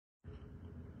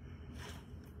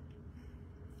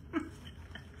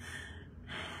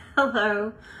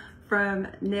Hello from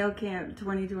Nail Camp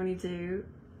 2022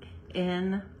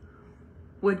 in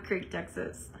Woodcreek,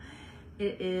 Texas.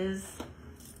 It is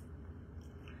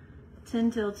 10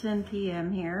 till 10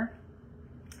 p.m. here,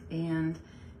 and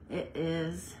it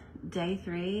is day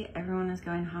 3. Everyone is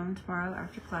going home tomorrow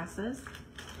after classes.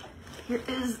 Here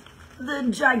is the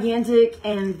gigantic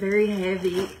and very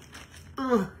heavy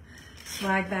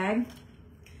swag bag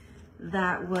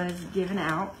that was given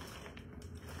out.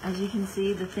 As you can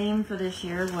see, the theme for this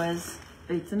year was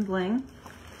boots and bling.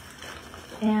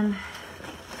 And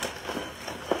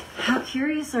how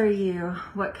curious are you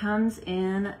what comes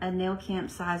in a nail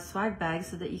camp size swag bag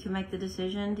so that you can make the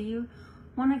decision, do you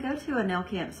want to go to a nail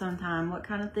camp sometime? What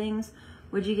kind of things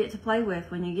would you get to play with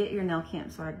when you get your nail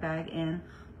camp swag bag, and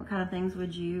what kind of things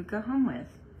would you go home with?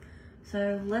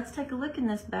 So let's take a look in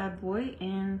this bad boy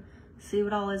and see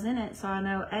what all is in it, so I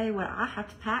know A, what I have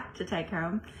to pack to take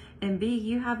home, and B,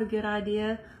 you have a good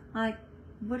idea, like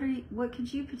what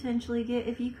could you potentially get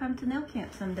if you come to nail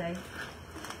camp someday.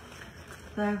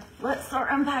 So let's start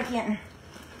unpacking.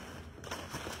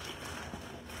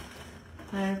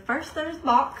 So first there's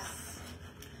box.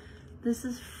 This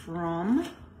is from, it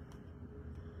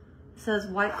says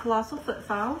White Colossal Foot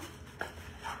File.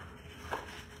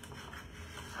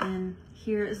 And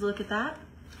here is a look at that.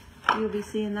 You'll be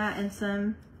seeing that in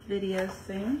some videos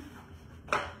soon.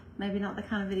 Maybe not the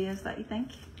kind of videos that you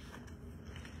think.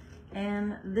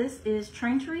 And this is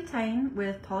Train to Retain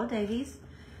with Paula Davies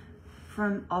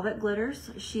from All That Glitters.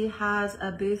 She has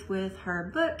a booth with her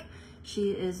book.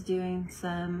 She is doing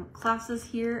some classes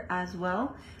here as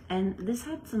well. And this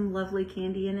had some lovely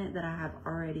candy in it that I have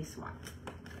already swapped.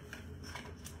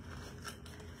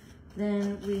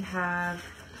 Then we have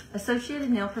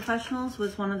Associated Nail Professionals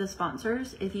was one of the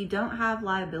sponsors. If you don't have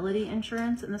liability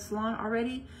insurance in the salon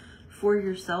already for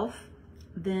yourself,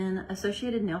 then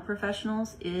Associated Nail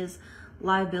Professionals is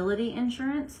liability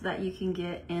insurance that you can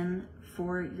get in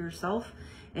for yourself.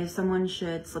 If someone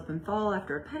should slip and fall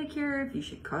after a pedicure, if you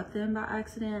should cut them by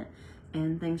accident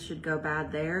and things should go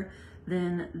bad there,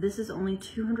 then this is only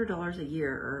 $200 a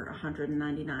year, or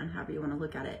 $199, however you want to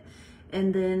look at it.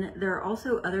 And then there are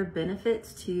also other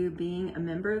benefits to being a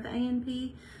member of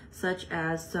ANP, such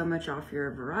as so much off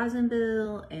your Verizon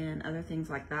bill and other things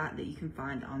like that that you can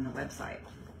find on the website.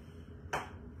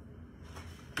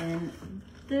 And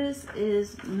this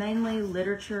is mainly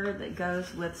literature that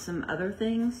goes with some other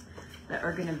things that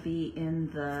are going to be in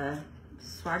the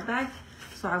swag bag,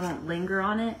 so I won't linger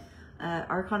on it.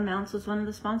 Archon Mounts was one of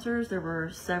the sponsors. There were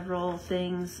several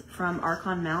things from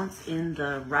Archon Mounts in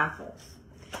the raffles.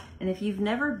 And if you've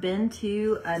never been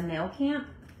to a nail camp,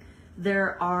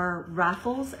 there are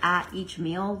raffles at each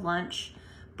meal, lunch,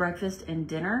 breakfast, and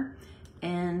dinner.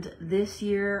 And this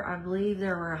year, I believe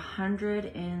there were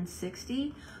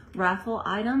 160 raffle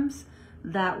items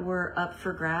that were up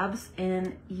for grabs.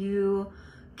 And you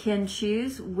can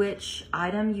choose which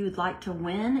item you'd like to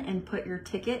win and put your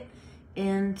ticket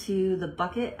into the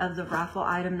bucket of the raffle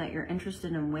item that you're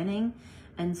interested in winning.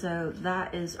 And so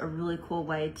that is a really cool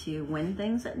way to win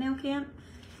things at nail camp.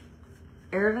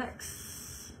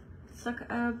 Aravex stuck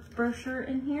a brochure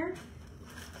in here.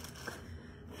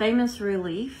 Famous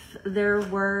Relief. There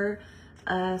were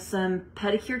some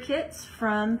pedicure kits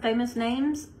from famous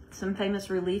names, some Famous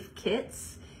Relief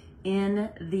kits in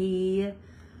the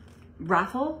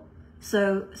raffle.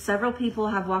 So several people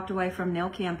have walked away from nail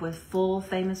camp with full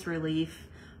Famous Relief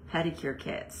pedicure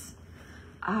kits.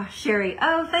 Sherry,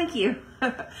 oh, thank you.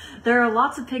 There are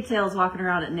lots of pigtails walking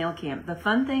around at nail camp. The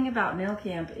fun thing about nail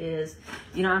camp is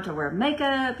you don't have to wear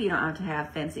makeup, you don't have to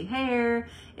have fancy hair.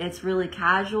 It's really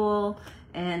casual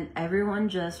and everyone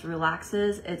just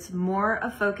relaxes. It's more a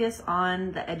focus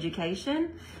on the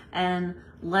education and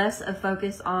less a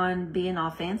focus on being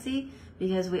all fancy,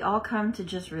 because we all come to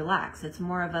just relax. It's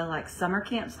more of a like summer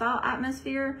camp style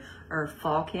atmosphere, or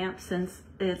fall camp since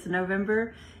it's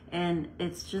November. And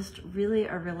it's just really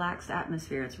a relaxed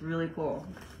atmosphere. It's really cool.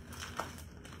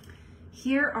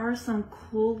 Here are some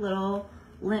cool little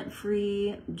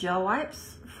lint-free gel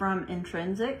wipes from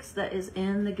Intrinsics that is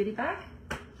in the goodie bag.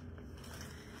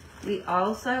 We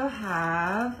also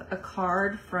have a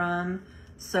card from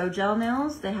So Gel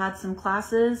Nails. They had some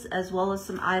classes as well as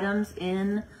some items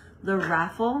in the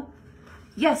raffle.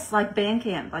 Yes, like band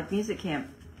camp, like music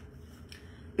camp.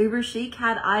 Uber Chic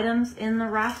had items in the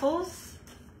raffles.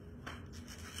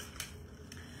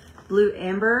 Blue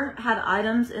Amber had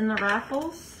items in the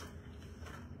raffles.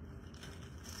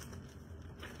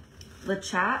 Le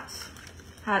Chat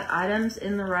had items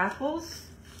in the raffles,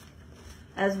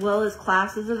 as well as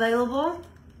classes available.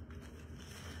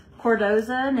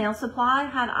 Cordoza Nail Supply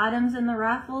had items in the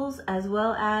raffles, as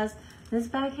well as This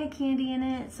bag had candy in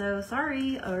it, so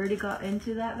sorry, I already got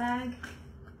into that bag.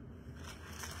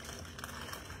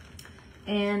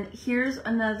 And here's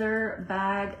another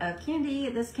bag of candy.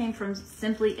 This came from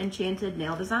Simply Enchanted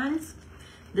Nail Designs.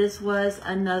 This was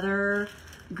another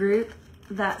group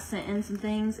that sent in some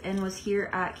things and was here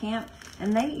at camp.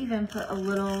 And they even put a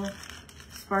little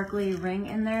sparkly ring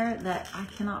in there that I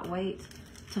cannot wait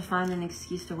to find an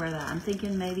excuse to wear that. I'm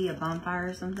thinking maybe a bonfire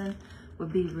or something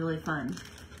would be really fun.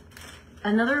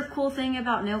 Another cool thing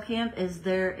about nail camp is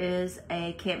there is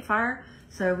a campfire.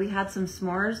 So we had some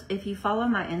s'mores. If you follow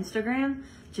my Instagram,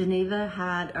 Geneva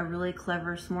had a really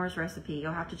clever s'mores recipe.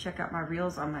 You'll have to check out my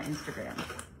reels on my Instagram.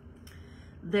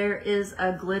 There is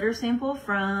a glitter sample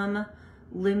from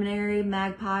Luminary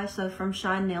Magpie, so from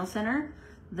Shine Nail Center.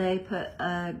 They put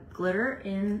a glitter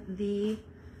in the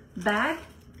bag.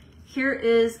 Here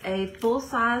is a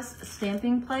full-size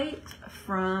stamping plate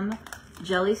from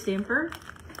Jelly Stamper.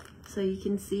 So you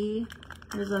can see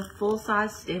there's a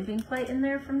full-size stamping plate in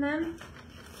there from them.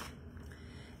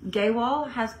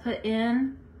 Gaywall has put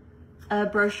in a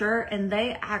brochure, and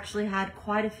they actually had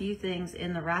quite a few things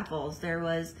in the raffles. There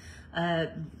was a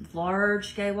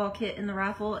large Gaywall kit in the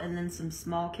raffle and then some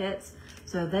small kits.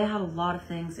 So they had a lot of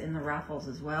things in the raffles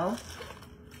as well.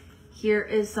 Here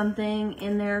is something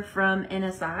in there from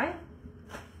NSI.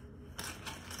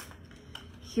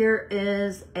 Here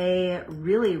is a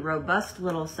really robust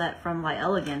little set from La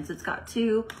Elegance. It's got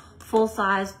 2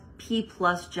 full-size P+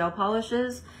 gel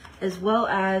polishes, as well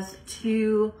as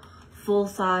 2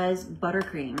 full-size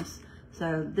buttercreams.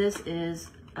 So this is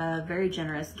a very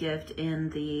generous gift in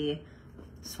the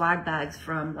swag bags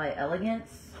from La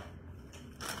Elegance.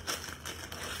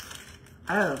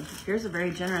 Oh, here's a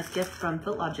very generous gift from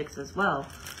FootLogix as well.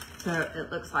 So it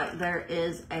looks like there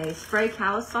is a spray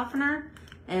callus softener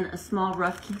and a small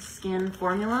rough skin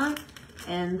formula.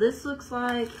 And this looks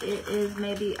like it is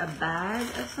maybe a bag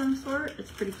of some sort.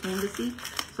 It's pretty canvasy,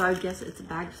 so I guess it's a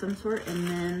bag of some sort. And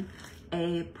then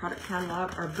a product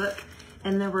catalog or book.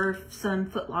 And there were some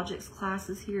FootLogix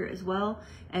classes here as well.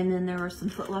 And then there were some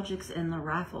FootLogix in the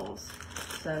raffles.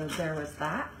 So there was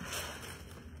that.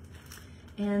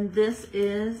 And this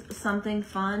is something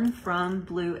fun from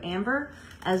Blue Amber,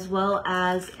 as well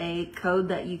as a code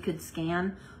that you could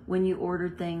scan when you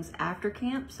ordered things after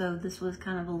camp. So this was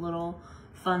kind of a little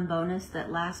fun bonus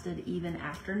that lasted even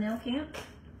after nail camp.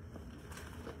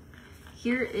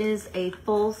 Here is a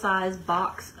full-size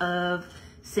box of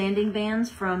sanding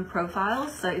bands from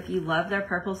Profiles. So if you love their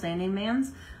purple sanding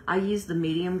bands, I use the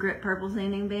medium grit purple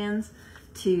sanding bands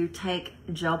to take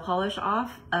gel polish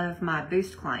off of my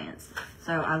Boost clients.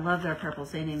 So I love their purple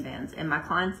sanding bands, and my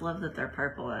clients love that they're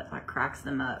purple. It like cracks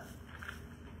them up.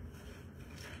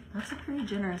 That's a pretty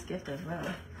generous gift as well.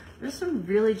 There's some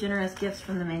really generous gifts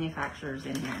from the manufacturers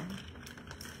in here.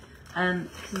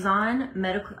 Kazan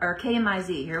Medical, or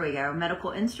KMIZ, here we go.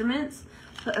 Medical Instruments,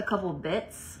 put a couple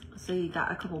bits. So you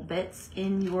got a couple bits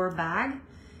in your bag.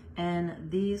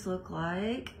 And these look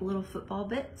like little football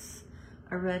bits,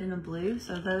 a red and a blue.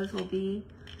 So those will be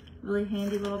really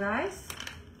handy little guys.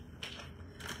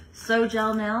 So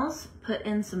Gel Nails, put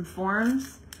in some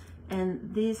forms.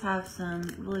 And these have some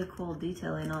really cool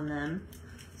detailing on them.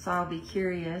 So I'll be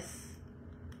curious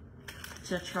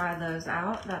to try those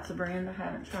out. That's a brand I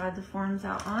haven't tried the forms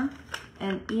out on.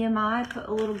 And EMI put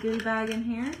a little goodie bag in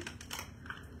here.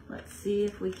 Let's see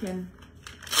if we can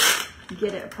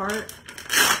get it apart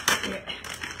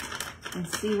and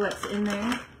see what's in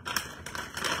there.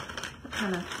 What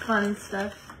kind of fun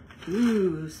stuff.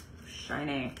 Ooh,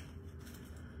 shiny.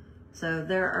 So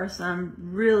there are some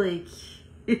really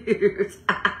cute,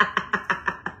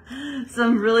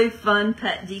 some really fun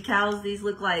pet decals. These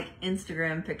look like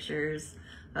Instagram pictures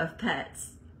of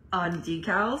pets on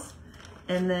decals.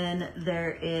 And then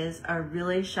there is a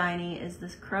really shiny, is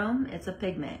this chrome? It's a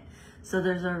pigment. So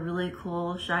there's a really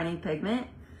cool shiny pigment,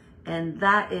 and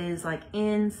that is like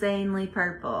insanely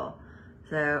purple.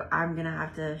 So I'm gonna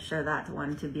have to show that to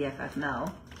BFF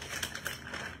Mel.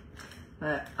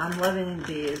 But I'm loving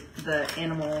the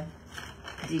animal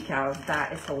decals.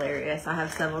 That is hilarious. I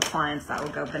have several clients that will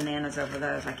go bananas over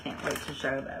those. I can't wait to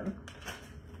show them.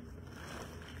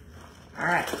 All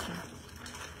right,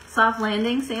 soft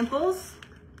landing samples.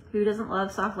 Who doesn't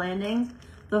love soft landings?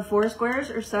 The 4 squares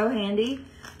are so handy.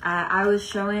 I was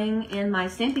showing in my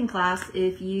stamping class,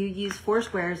 if you use 4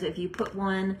 squares, if you put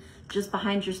one just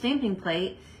behind your stamping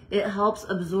plate, it helps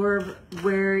absorb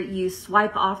where you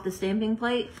swipe off the stamping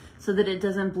plate so that it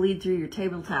doesn't bleed through your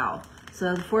table towel.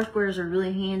 So the 4 squares are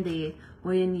really handy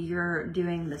when you're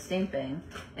doing the stamping,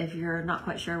 if you're not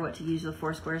quite sure what to use the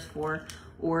 4 squares for,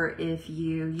 or if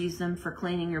you use them for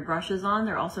cleaning your brushes on,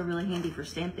 they're also really handy for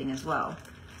stamping as well.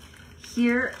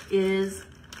 Here is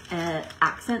an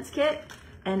accents kit,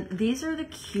 and these are the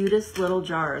cutest little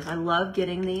jars. I love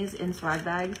getting these in swag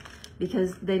bags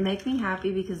because they make me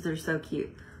happy because they're so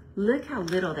cute. Look how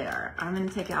little they are. I'm gonna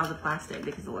take it out of the plastic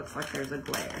because it looks like there's a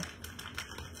glare.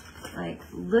 Like,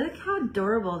 look how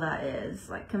adorable that is.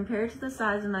 Like, compared to the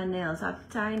size of my nails, how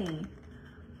tiny.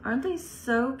 Aren't they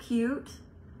so cute?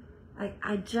 Like,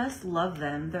 I just love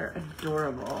them. They're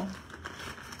adorable.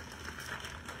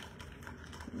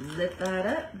 Zip that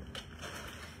up.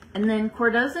 And then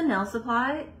Cordoza Nail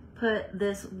Supply put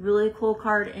this really cool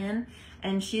card in,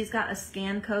 and she's got a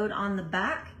scan code on the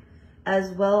back,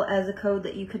 as well as a code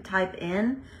that you could type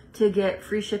in to get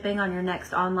free shipping on your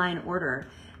next online order.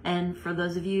 And for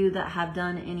those of you that have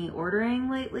done any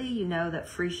ordering lately, you know that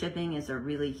free shipping is a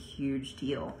really huge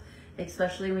deal,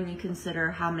 especially when you consider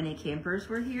how many campers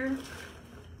were here.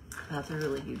 That's a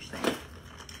really huge thing.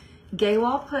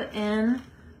 Gaywall put in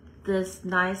this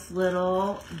nice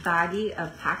little baggie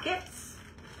of packets.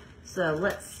 So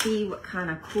let's see what kind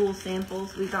of cool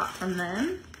samples we got from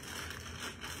them.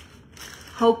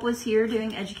 Hope was here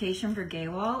doing education for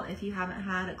Gaywall. If you haven't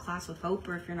had a class with Hope,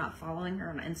 or if you're not following her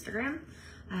on Instagram,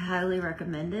 I highly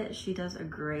recommend it. She does a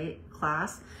great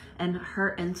class, and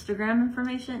her Instagram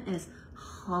information is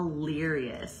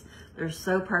hilarious. They're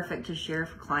so perfect to share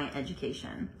for client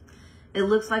education. It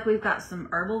looks like we've got some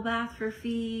herbal bath for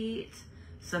feet,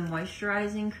 some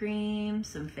moisturizing cream,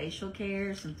 some facial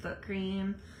care, some foot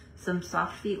cream, some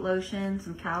soft feet lotion,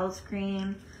 some callus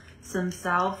cream, some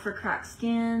salve for cracked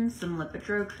skin, some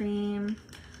Lipidro cream,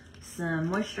 some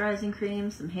moisturizing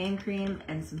cream, some hand cream,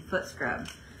 and some foot scrub.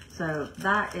 So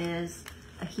that is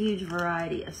a huge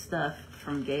variety of stuff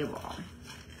from Gaywall.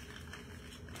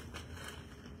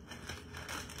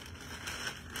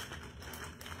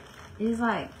 It is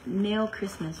like nail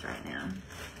Christmas right now.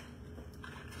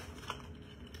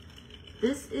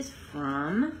 This is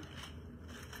from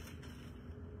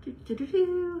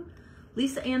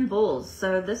Lisa Ann Bowles.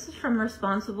 So this is from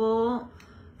Responsible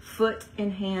Foot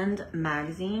and Hand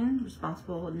magazine.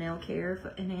 Responsible Nail Care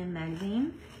Foot and Hand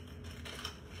magazine.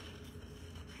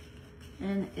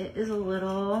 And it is a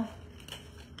little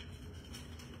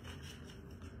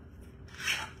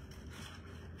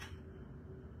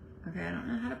okay, I don't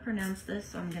know how to pronounce this,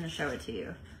 so I'm gonna show it to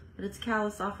you. But it's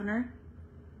callus softener.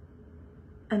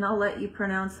 And I'll let you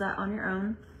pronounce that on your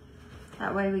own.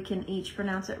 That way we can each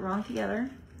pronounce it wrong together.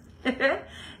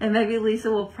 And maybe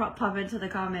Lisa will pop into the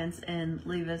comments and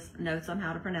leave us notes on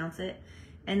how to pronounce it.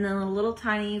 And then a little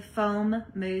tiny foam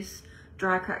mousse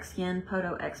dry cracked skin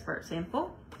Poto Expert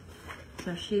sample.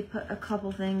 So she put a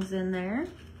couple things in there.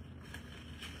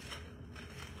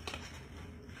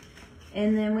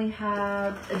 And then we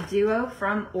have a duo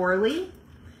from Orly.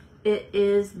 It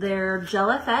is their Gel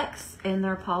FX and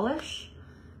their polish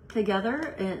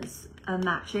together. It's a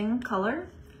matching color,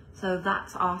 so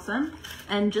that's awesome.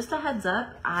 And just a heads up,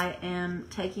 I am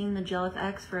taking the Gel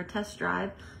FX for a test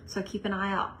drive, so keep an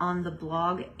eye out on the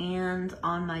blog and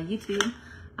on my YouTube.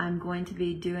 I'm going to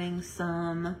be doing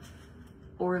some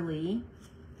Orly.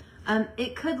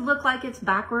 It could look like it's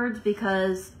backwards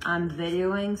because I'm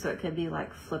videoing, so it could be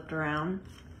like flipped around.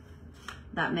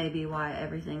 That may be why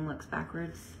everything looks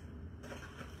backwards.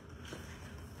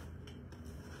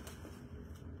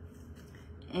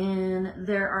 And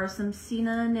there are some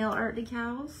Sina nail art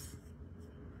decals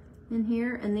in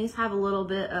here, and these have a little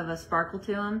bit of a sparkle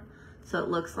to them, so it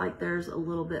looks like there's a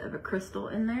little bit of a crystal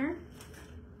in there.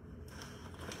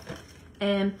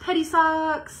 And Petty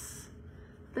Socks.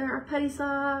 There are Petty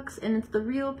Socks, and it's the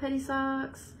real Petty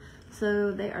Socks,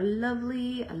 so they are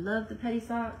lovely. I love the Petty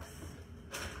Socks.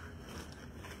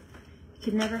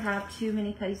 You can never have too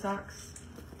many Petty Socks.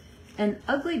 And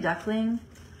Ugly Duckling,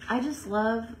 I just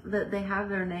love that they have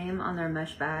their name on their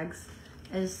mesh bags.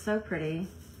 It is so pretty.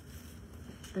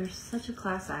 They're such a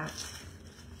class act.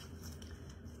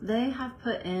 They have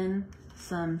put in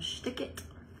some Stick-It.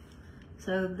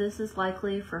 So this is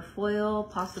likely for foil,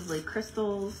 possibly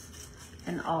crystals,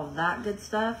 and all that good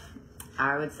stuff.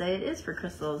 I would say it is for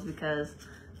crystals because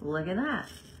look at that.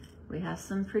 We have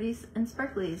some pretties and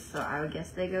sparklies, so I would guess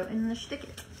they go in the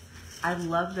Stick-It. I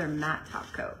love their matte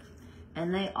top coat.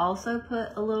 And they also put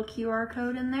a little QR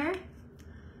code in there,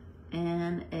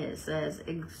 and it says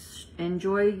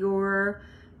enjoy your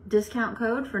discount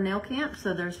code for nail camp.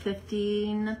 So there's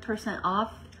 15%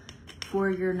 off for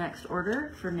your next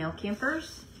order for nail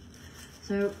campers.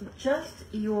 So just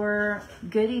your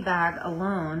goodie bag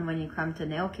alone when you come to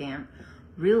nail camp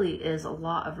really is a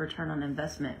lot of return on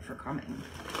investment for coming.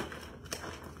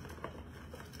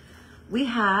 We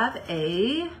have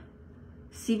a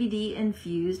CBD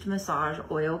infused massage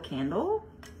oil candle.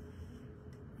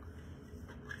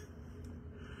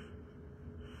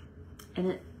 And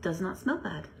it does not smell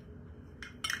bad.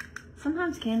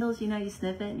 Sometimes candles, you know, you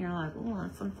sniff it and you're like, oh,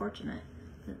 that's unfortunate.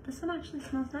 But this one actually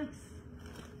smells nice.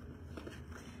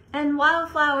 And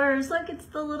wildflowers, look, it's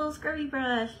the little scrubby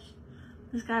brush.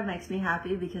 This guy makes me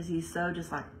happy because he's so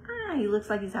just like, he looks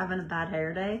like he's having a bad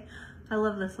hair day. I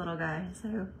love this little guy.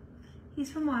 So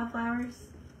he's from Wildflowers.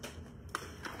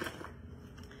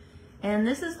 And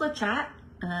this is Le Chat,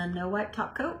 no wipe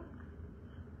top coat.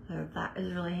 So that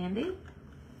is really handy.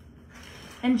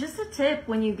 And just a tip,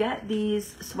 when you get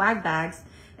these swag bags,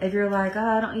 if you're like, oh,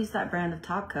 I don't use that brand of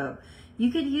top coat,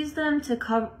 you could use them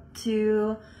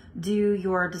to do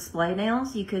your display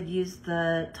nails. You could use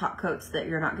the top coats that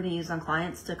you're not going to use on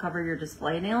clients to cover your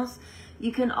display nails.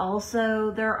 You can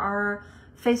also, there are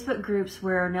Facebook groups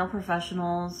where nail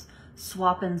professionals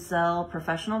swap and sell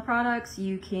professional products.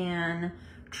 You can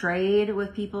trade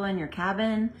with people in your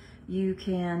cabin. You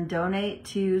can donate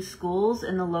to schools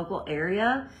in the local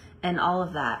area and all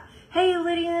of that. Hey,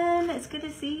 Lydian, it's good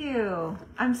to see you.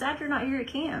 I'm sad you're not here at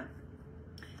camp.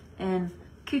 And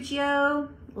Cuccio,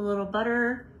 a little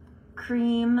butter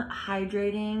cream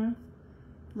hydrating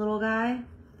little guy.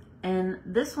 And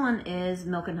this one is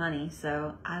milk and honey,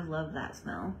 so I love that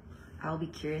smell. I'll be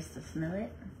curious to smell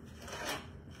it.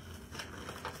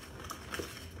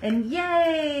 And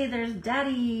yay, there's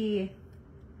Daddy.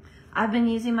 I've been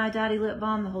using my Daddy lip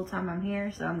balm the whole time I'm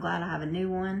here, so I'm glad I have a new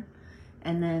one.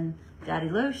 And then Daddy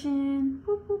lotion.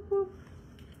 Whoop, whoop, whoop.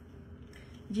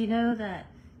 Did you know that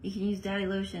you can use Daddy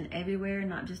lotion everywhere,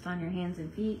 not just on your hands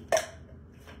and feet?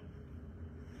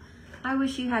 I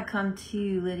wish you had come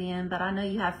too, Lydian, but I know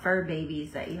you have fur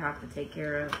babies that you have to take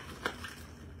care of.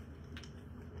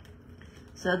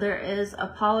 So there is a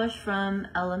polish from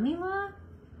Elamila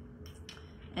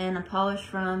and a polish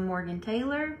from Morgan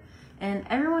Taylor, and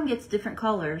everyone gets different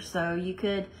colors. So you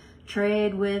could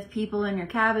trade with people in your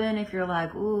cabin if you're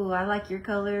like, ooh, I like your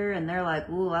color, and they're like,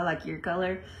 ooh, I like your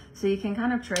color. So you can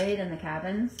kind of trade in the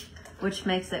cabins, which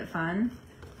makes it fun.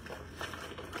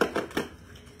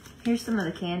 Here's some of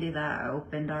the candy that I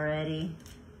opened already.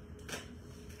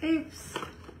 Oops.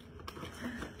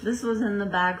 This was in the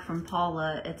bag from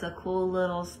Paula. It's a cool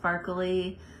little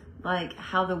sparkly, like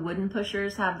how the wooden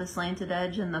pushers have the slanted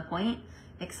edge and the point,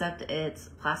 except it's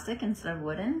plastic instead of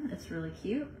wooden. It's really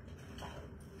cute.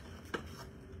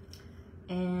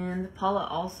 And Paula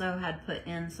also had put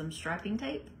in some striping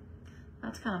tape.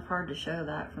 That's kind of hard to show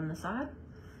that from the side,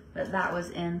 but that was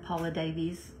in Paula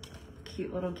Davies'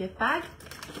 cute little gift bag.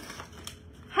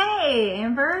 Hey,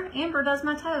 Amber. Amber does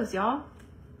my toes, y'all.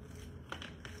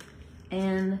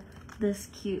 And this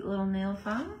cute little nail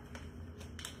foam.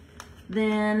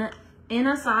 Then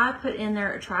NSI put in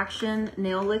their Attraction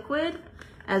nail liquid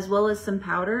as well as some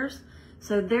powders.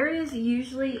 So there is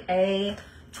usually a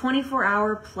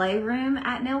 24-hour playroom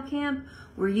at nail camp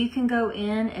where you can go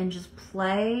in and just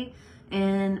play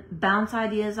and bounce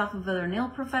ideas off of other nail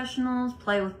professionals,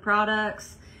 play with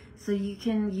products. So you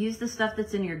can use the stuff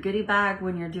that's in your goodie bag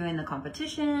when you're doing the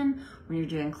competition, when you're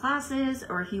doing classes,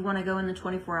 or if you want to go in the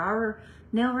 24-hour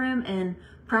nail room and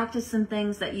practice some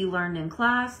things that you learned in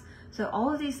class. So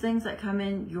all of these things that come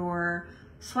in your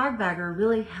swag bag are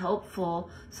really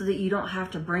helpful so that you don't have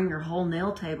to bring your whole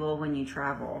nail table when you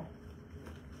travel.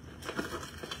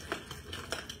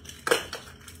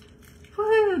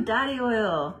 Woohoo, Daddy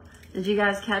oil. Did you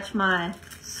guys catch my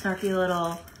snarky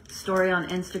little story on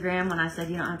Instagram when I said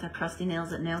you don't have to have crusty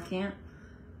nails at nail camp?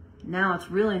 Now it's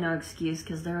really no excuse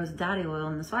because there was Daddy oil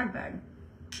in the swag bag.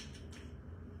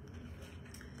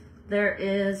 There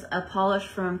is a polish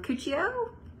from Cuccio.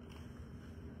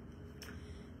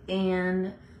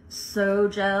 And So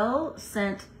Gel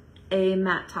sent a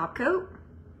matte top coat.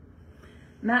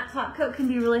 Matte top coat can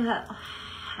be really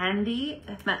handy.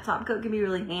 Matte top coat can be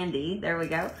really handy. There we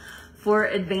go. For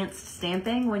advanced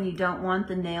stamping when you don't want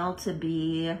the nail to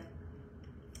be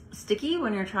sticky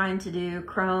when you're trying to do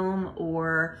chrome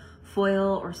or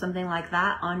foil or something like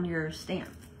that on your stamp.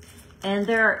 And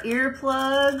there are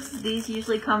earplugs. These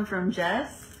usually come from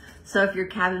Jess. So if your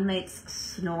cabin mates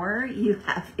snore, you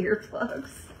have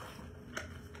earplugs.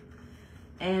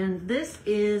 And this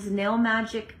is Nail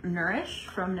Magic Nourish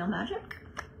from Nail Magic.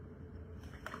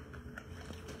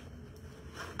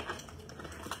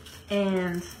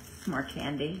 And more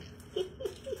candy.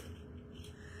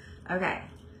 Okay,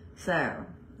 so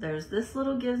there's this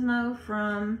little gizmo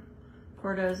from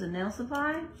Cordo's and Nail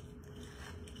Supply.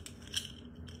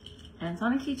 And it's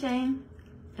on a keychain,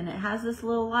 and it has this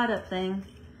little light up thing,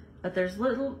 but there's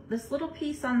this little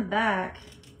piece on the back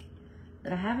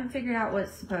that I haven't figured out what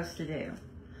it's supposed to do.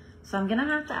 So I'm gonna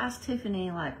have to ask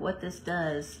Tiffany like what this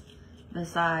does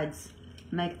besides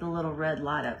make the little red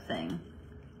light up thing.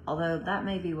 Although that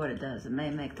may be what it does. It may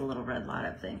make the little red light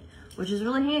up thing, which is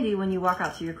really handy when you walk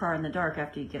out to your car in the dark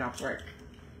after you get off work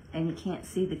and you can't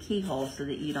see the keyhole so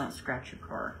that you don't scratch your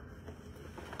car.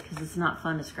 Because it's not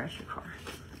fun to scratch your car.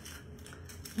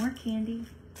 More candy.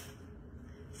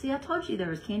 See, I told you there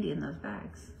was candy in those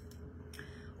bags.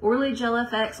 Orly Gel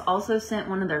FX also sent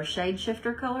one of their shade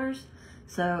shifter colors.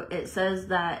 So it says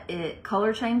that it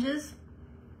color changes,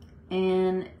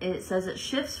 and it says it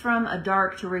shifts from a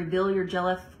dark to reveal your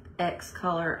Gel FX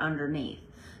color underneath.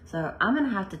 So I'm gonna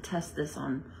have to test this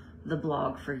on the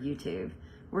blog for YouTube.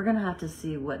 We're gonna have to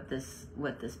see what this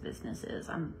business is.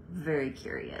 I'm very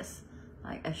curious.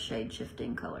 Like a shade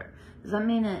shifting color. Does that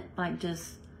mean it like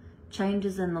just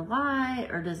changes in the light,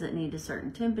 or does it need a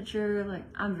certain temperature? Like,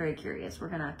 I'm very curious. We're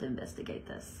gonna have to investigate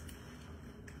this.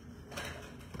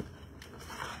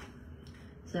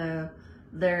 So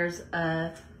there's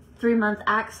a 3-month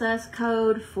access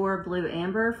code for Blue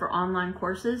Amber for online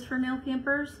courses for nail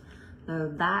campers. So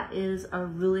that is a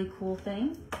really cool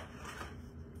thing.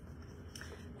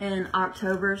 And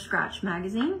October Scratch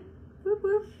Magazine. Whoop,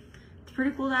 whoop. It's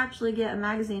pretty cool to actually get a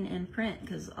magazine in print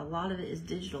because a lot of it is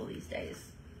digital these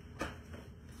days.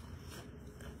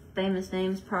 Famous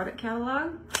Names product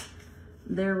catalog.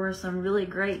 There were some really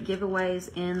great giveaways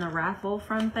in the raffle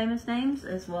from Famous Names,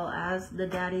 as well as the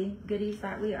daddy goodies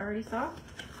that we already saw.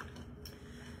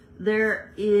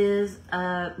 There is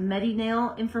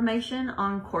MediNail information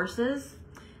on courses,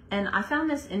 and I found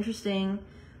this interesting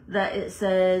that it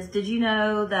says, did you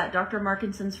know that Dr.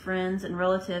 Markinson's friends and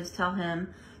relatives tell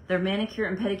him their manicure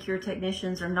and pedicure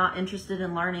technicians are not interested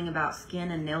in learning about skin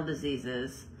and nail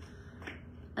diseases?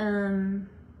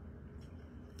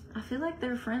 I feel like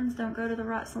their friends don't go to the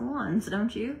right salons,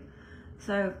 don't you?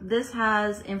 So this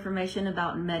has information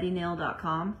about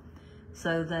medinail.com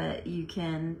so that you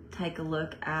can take a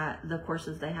look at the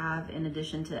courses they have in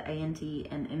addition to ANT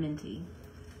and MNT.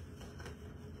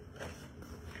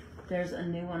 There's a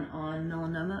new one on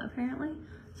melanoma apparently,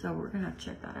 so we're gonna have to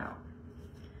check that out.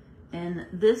 And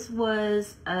this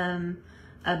was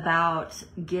about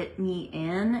Get Me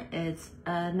In. It's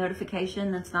a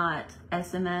notification that's not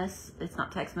SMS, it's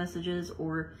not text messages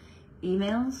or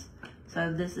emails.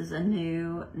 So this is a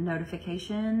new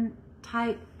notification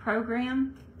type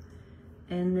program.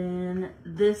 And then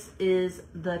this is,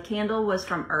 the candle was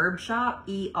from Herb Shop,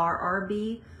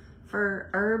 ERRB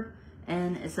for herb.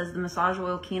 And it says the massage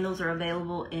oil candles are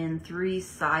available in 3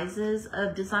 sizes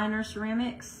of designer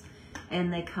ceramics.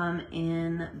 And they come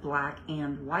in black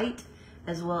and white,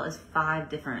 as well as 5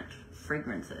 different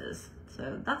fragrances.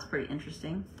 So that's pretty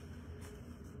interesting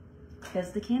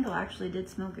because the candle actually did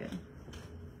smell good.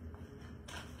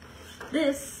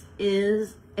 This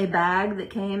is a bag that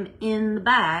came in the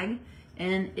bag,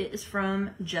 and it is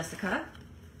from Jessica.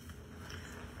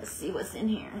 Let's see what's in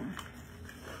here.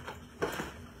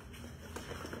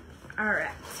 All right.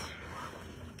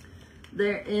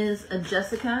 There is a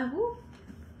Jessica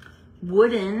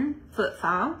wooden foot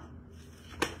file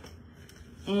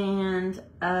and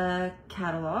a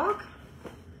catalog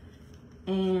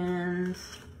and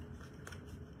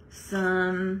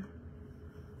some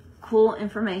cool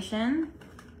information,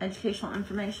 educational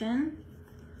information,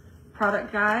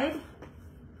 product guide,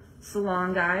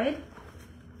 salon guide,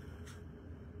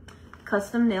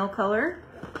 custom nail color.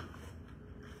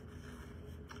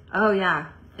 Oh yeah,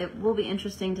 it will be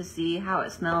interesting to see how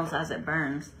it smells as it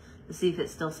burns, to see if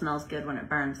it still smells good when it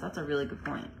burns. That's a really good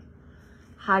point.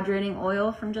 Hydrating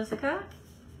oil from Jessica.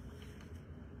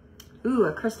 Ooh,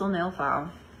 a crystal nail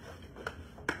file.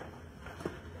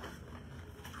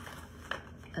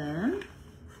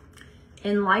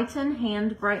 Enlighten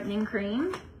hand brightening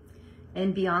cream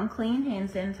and Beyond Clean hand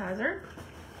sanitizer.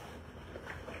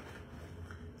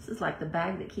 This is like the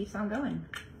bag that keeps on going.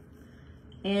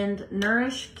 And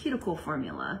Nourish cuticle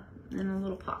formula in a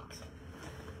little pot.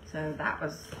 So that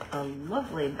was a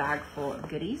lovely bag full of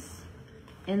goodies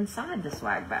inside the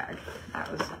swag bag.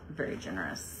 That was very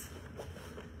generous.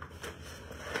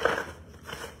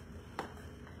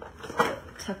 So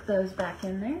tuck those back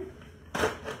in there.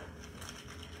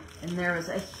 And there was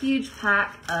a huge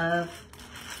pack of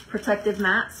protective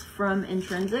mats from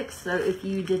Intrinsic. So if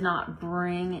you did not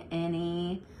bring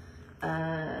any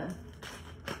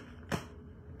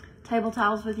table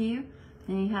towels with you,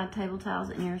 and you had table towels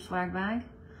in your swag bag,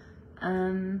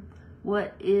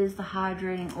 what is the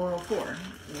hydrating oil for?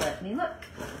 Let me look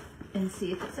and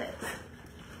see if it says.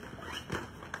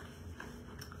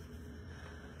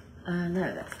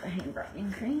 No, that's the hand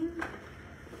brightening cream.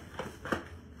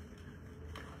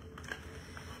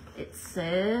 It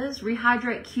says,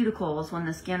 rehydrate cuticles when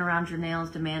the skin around your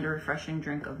nails demand a refreshing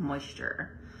drink of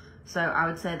moisture. So I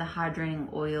would say the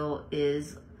hydrating oil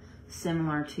is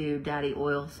similar to daddy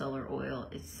oil, solar oil,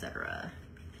 etc.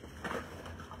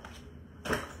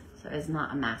 So it's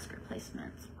not a mask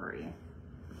replacement for you.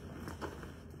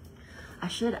 I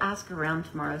should ask around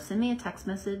tomorrow. Send me a text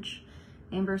message,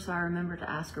 Amber, so I remember to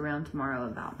ask around tomorrow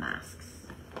about masks.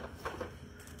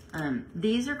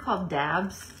 These are called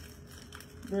dabs.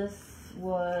 This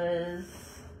was,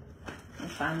 let me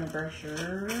find the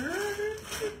brochure.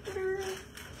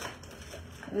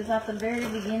 It was at the very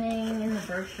beginning in the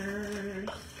brochures.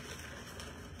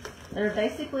 They're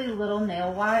basically little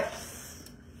nail wipes.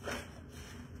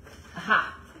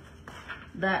 Aha!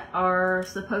 That are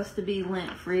supposed to be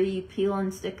lint-free. You peel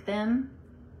and stick them.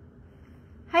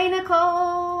 Hey,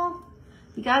 Nicole!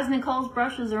 You guys, Nicole's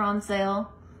brushes are on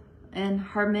sale. And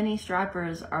her mini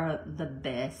stripers are the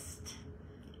best.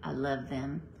 I love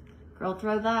them. Girl,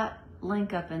 throw that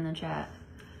link up in the chat.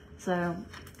 So,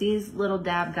 these little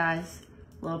dab guys,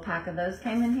 little pack of those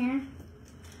came in here.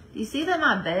 Do you see that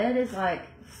my bed is like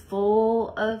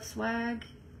full of swag?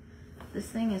 This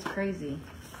thing is crazy.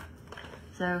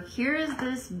 So here is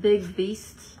this big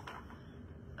beast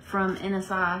from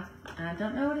NSI. And I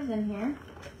don't know what is in here.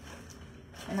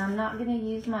 And I'm not gonna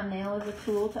use my nail as a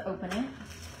tool to open it.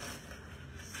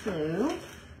 So,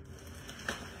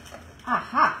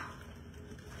 aha!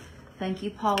 Thank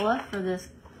you, Paula, for this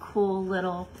cool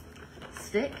little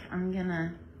stick. I'm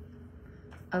gonna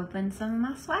open some of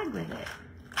my swag with it.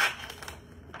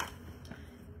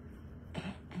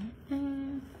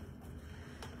 And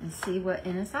see what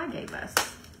NSI gave us.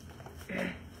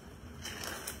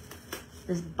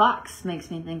 This box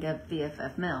makes me think of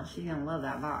BFF Mel. She's gonna love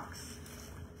that box.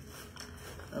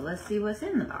 So let's see what's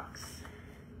in the box.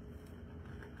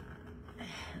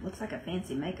 It looks like a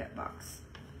fancy makeup box.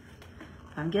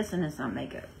 I'm guessing it's not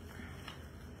makeup.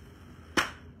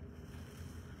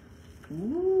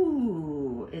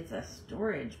 Ooh, it's a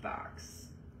storage box.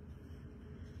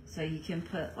 So you can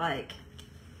put like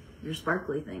your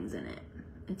sparkly things in it.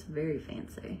 It's very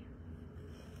fancy.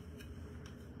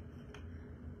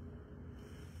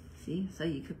 See, so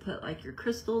you could put like your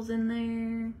crystals in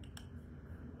there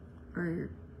or your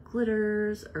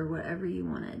glitters or whatever you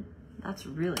wanted. That's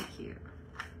really cute.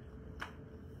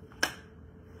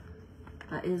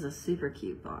 That is a super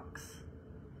cute box.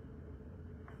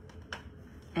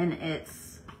 And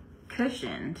it's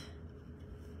cushioned.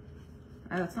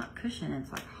 Oh, it's not cushioned, it's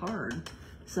like hard.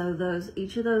 So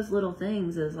each of those little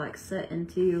things is like set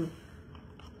into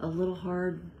a little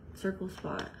hard circle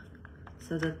spot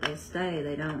so that they stay,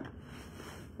 they don't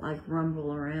like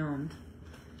rumble around.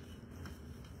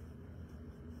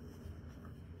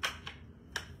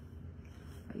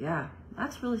 But yeah,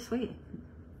 that's really sweet.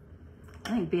 I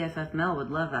think BFF Mel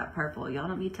would love that purple. Y'all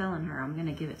don't be telling her. I'm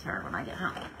gonna give it to her when I get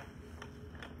home.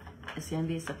 It's gonna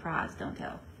be a surprise, don't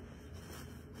tell.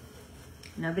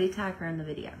 Nobody tag her in the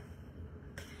video.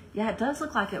 Yeah, it does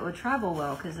look like it would travel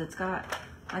well because it's got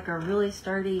like a really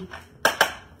sturdy.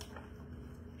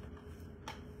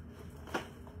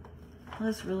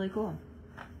 That's really cool.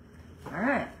 All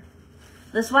right.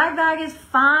 The swag bag is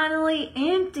finally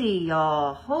empty,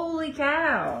 y'all. Holy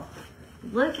cow.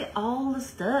 Look at all the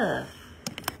stuff.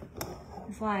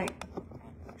 It's like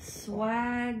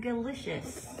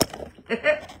swagalicious.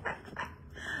 That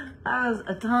was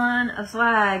a ton of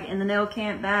swag in the nail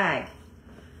camp bag.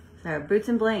 So, boots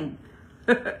and bling.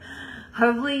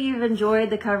 Hopefully you've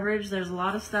enjoyed the coverage. There's a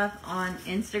lot of stuff on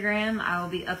Instagram. I will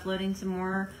be uploading some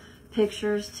more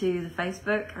pictures to the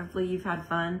Facebook. Hopefully you've had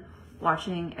fun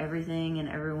watching everything and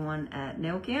everyone at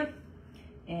nail camp.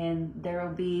 And there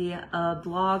will be a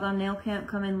blog on nail camp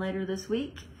coming later this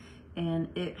week.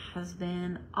 And it has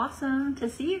been awesome to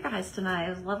see you guys tonight. It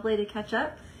was lovely to catch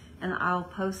up. And I'll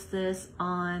post this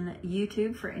on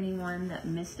YouTube for anyone that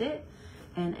missed it.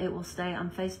 And it will stay on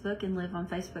Facebook and live on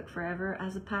Facebook forever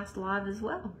as a past live as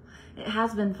well. It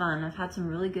has been fun. I've had some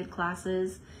really good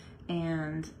classes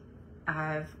and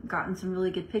I've gotten some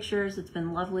really good pictures. It's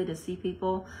been lovely to see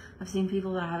people. I've seen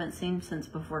people that I haven't seen since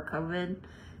before COVID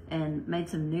and made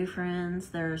some new friends.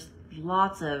 There's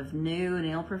lots of new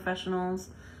nail professionals.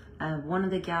 One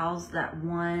of the gals that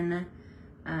won,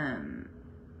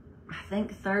 I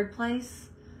think 3rd place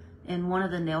in one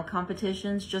of the nail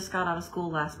competitions just got out of school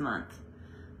last month.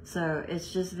 So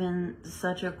it's just been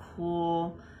such a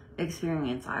cool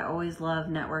experience. I always love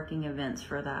networking events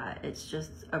for that. It's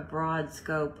just a broad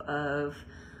scope of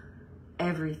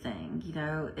everything. You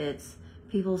know, it's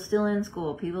people still in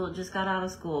school, people that just got out of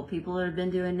school, people that have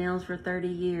been doing nails for 30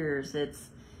 years. It's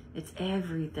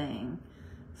everything.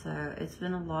 So it's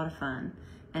been a lot of fun.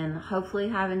 and hopefully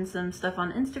having some stuff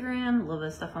on Instagram, a little bit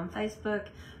of stuff on Facebook,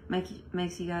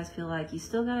 makes you guys feel like you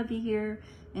still gotta be here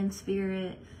in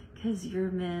spirit, because you're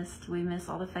missed. We miss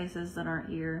all the faces that aren't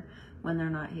here when they're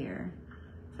not here.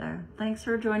 So thanks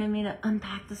for joining me to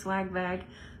unpack the swag bag.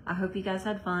 I hope you guys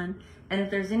had fun. And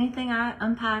if there's anything I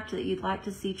unpacked that you'd like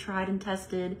to see tried and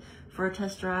tested for a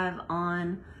test drive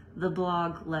on the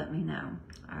blog, let me know.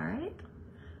 All right.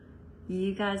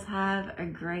 You guys have a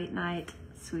great night.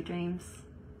 Sweet dreams.